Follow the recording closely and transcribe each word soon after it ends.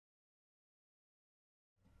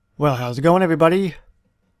Well, how's it going, everybody?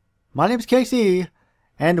 My name's Casey,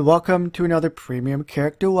 and welcome to another premium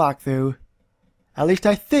character walkthrough. At least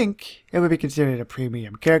I think it would be considered a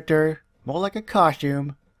premium character, more like a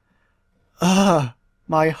costume. Ugh,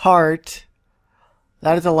 my heart.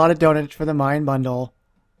 That is a lot of donuts for the Mayan bundle.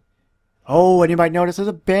 Oh, and you might notice there's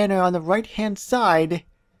a banner on the right-hand side.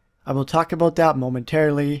 I will talk about that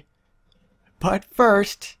momentarily. But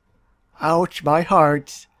first, ouch, my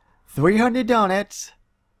heart. 300 donuts.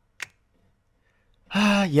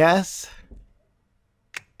 Ah, yes.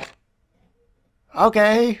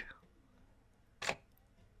 Okay.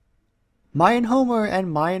 Mayan Homer and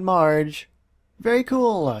Mayan Marge. Very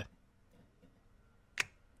cool.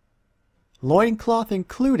 Loincloth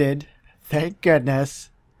included. Thank goodness.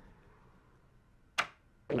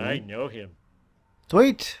 I know him.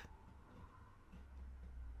 Sweet.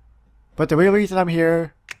 But the real reason I'm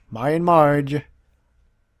here, Mayan Marge.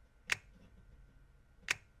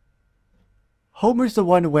 Homer's the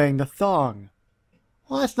one wearing the thong.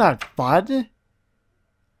 Well, that's not fun.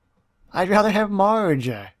 I'd rather have Marge.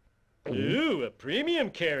 Ooh, a premium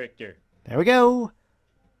character. There we go.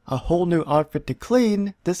 A whole new outfit to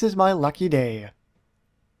clean. This is my lucky day.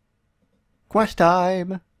 Quest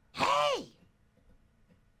time. Hey!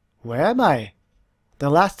 Where am I? The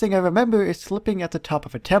last thing I remember is slipping at the top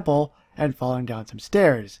of a temple and falling down some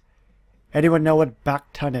stairs. Anyone know what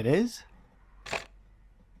Backton it is?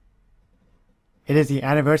 It is the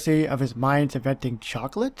anniversary of his mind's inventing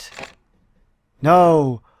chocolate?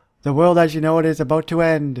 No! The world as you know it is about to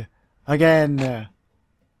end. Again.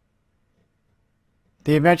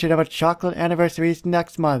 The invention of a chocolate anniversary is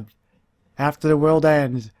next month. After the world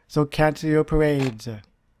ends, so cancel your parades.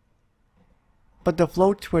 But the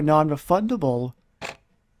floats were non-refundable.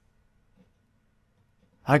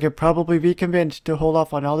 I could probably be convinced to hold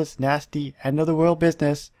off on all this nasty end-of-the-world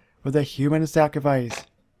business with a human sacrifice.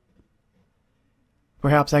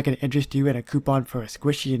 Perhaps I can interest you in a coupon for a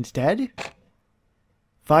squishy instead?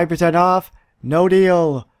 5% off? No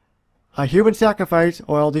deal! A human sacrifice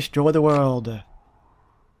or I'll destroy the world.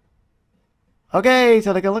 Okay,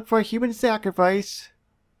 so they can look for a human sacrifice.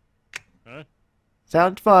 Huh?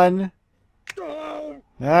 Sounds fun.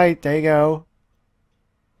 Alright, there you go.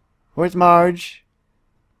 Where's Marge?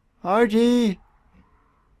 Margie!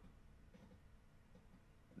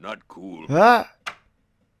 Not cool. Ah!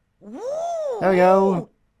 There we go.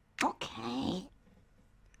 Okay.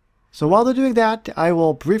 So while they're doing that, I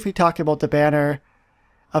will briefly talk about the banner.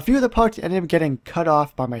 A few of the parts ended up getting cut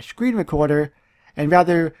off by my screen recorder, and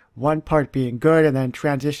rather one part being good and then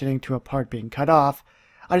transitioning to a part being cut off,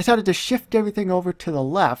 I decided to shift everything over to the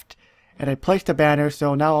left, and I placed a banner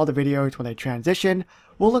so now all the videos when they transition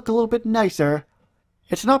will look a little bit nicer.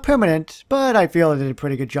 It's not permanent, but I feel it did a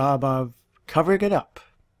pretty good job of covering it up.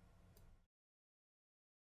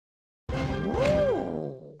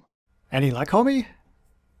 Any luck, homie?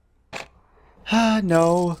 Ah,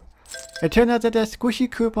 no. It turned out that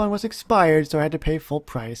squishy coupon was expired, so I had to pay full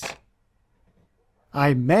price.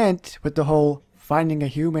 I meant with the whole finding a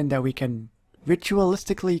human that we can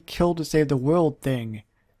ritualistically kill to save the world thing.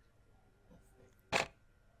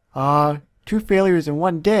 2 failures in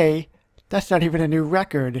one day? That's not even a new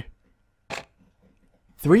record.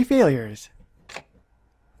 3 failures.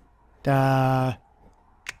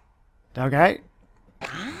 Okay.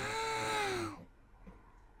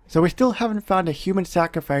 So we still haven't found a human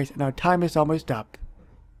sacrifice and our time is almost up.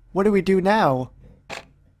 What do we do now?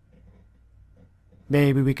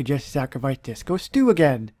 Maybe we could just sacrifice Disco Stew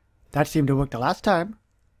again. That seemed to work the last time.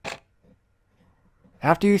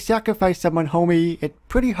 After you sacrifice someone, homie, it's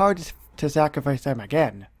pretty hard to sacrifice them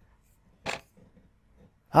again.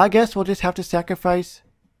 I guess we'll just have to sacrifice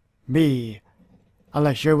me.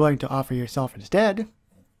 Unless you're willing to offer yourself instead.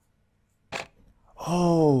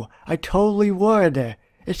 Oh, I totally would.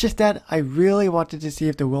 It's just that I really wanted to see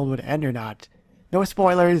if the world would end or not. No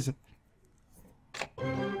spoilers.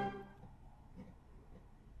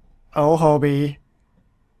 Oh, Hobie.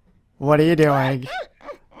 What are you doing?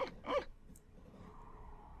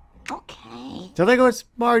 Okay. So there goes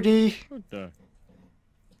Margie. What the?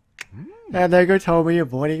 And there goes Hobie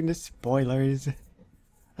avoiding the spoilers.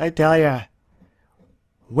 I tell ya.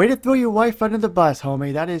 Way to throw your wife under the bus,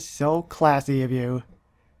 homie. That is so classy of you.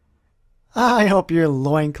 I hope your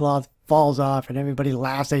loincloth falls off and everybody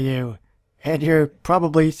laughs at you. And your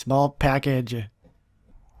probably small package.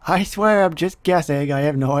 I swear I'm just guessing. I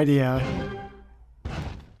have no idea.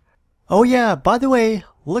 Oh yeah, by the way,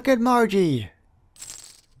 look at Margie.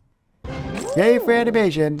 Yay for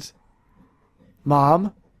animations.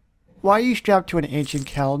 Mom, why are you strapped to an ancient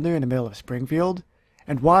calendar in the middle of Springfield?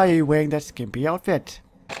 And why are you wearing that skimpy outfit?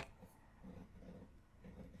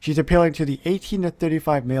 She's appealing to the 18 to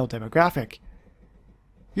 35 male demographic.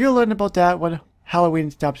 You'll learn about that when Halloween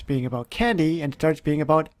stops being about candy and starts being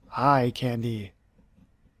about eye candy.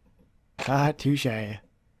 Ah, touche.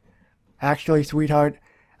 Actually, sweetheart,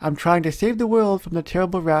 I'm trying to save the world from the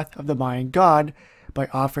terrible wrath of the Mayan god by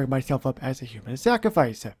offering myself up as a human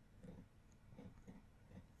sacrifice.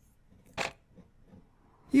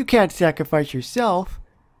 You can't sacrifice yourself.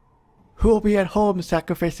 Who will be at home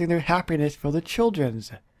sacrificing their happiness for the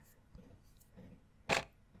children's?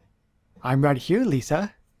 I'm right here,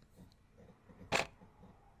 Lisa.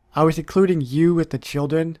 I was including you with the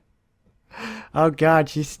children. Oh god,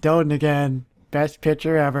 she's stoned again. Best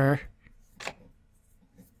picture ever.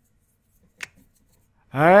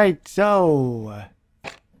 Alright, so...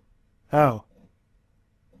 Oh.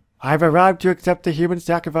 I've arrived to accept the human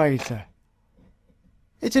sacrifice.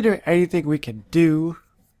 Isn't there anything we can do?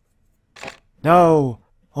 No,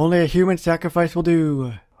 only a human sacrifice will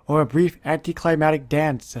do. Or a brief anticlimactic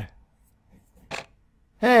dance.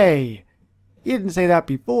 Hey, you didn't say that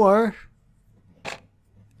before.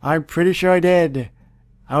 I'm pretty sure I did.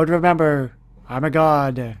 I would remember. I'm a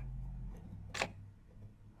god.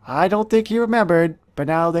 I don't think he remembered, but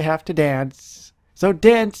now they have to dance. So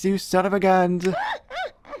dance, you son of a guns.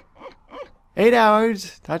 8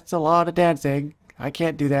 hours. That's a lot of dancing. I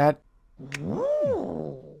can't do that.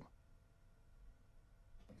 Ooh.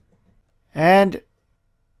 And...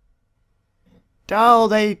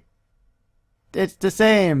 oh, it's the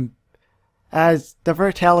same as the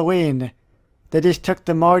first Halloween. They just took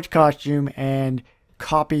the Marge costume and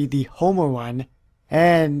copied the Homer one.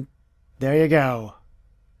 And there you go.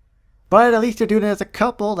 But at least they're doing it as a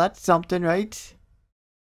couple. That's something, right?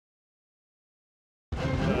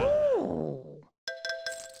 Ooh.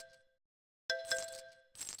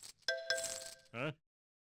 Huh?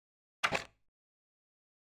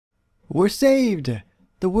 We're saved.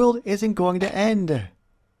 The world isn't going to end.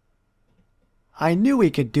 I knew we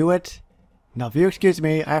could do it. Now if you'll excuse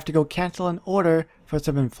me, I have to go cancel an order for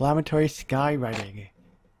some inflammatory skywriting.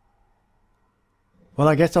 Well,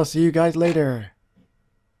 I guess I'll see you guys later.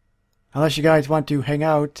 Unless you guys want to hang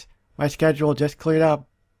out. My schedule just cleared up.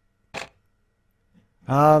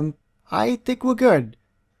 I think we're good.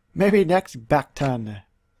 Maybe next back ton.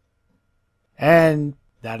 And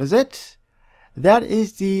that is it. That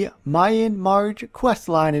is the Mayan Marge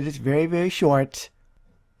questline. It is very, very short.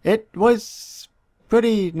 It was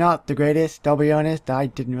pretty not the greatest, I'll be honest. I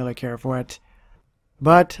didn't really care for it.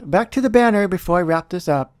 But back to the banner before I wrap this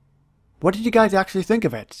up. What did you guys actually think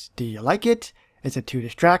of it? Do you like it? Is it too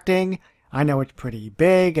distracting? I know it's pretty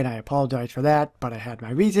big and I apologize for that, but I had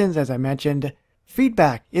my reasons as I mentioned.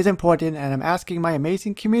 Feedback is important and I'm asking my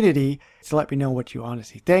amazing community to let me know what you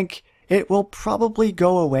honestly think. It will probably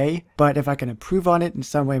go away, but if I can improve on it in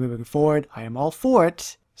some way moving forward, I am all for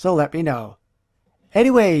it, so let me know.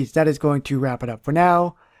 Anyways, that is going to wrap it up for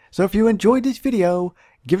now. So if you enjoyed this video,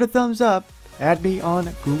 give it a thumbs up, add me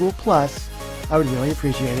on Google+, I would really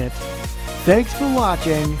appreciate it. Thanks for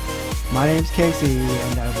watching, my name's Casey,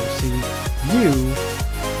 and I will see you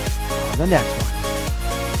on the next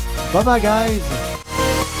one. Bye bye guys!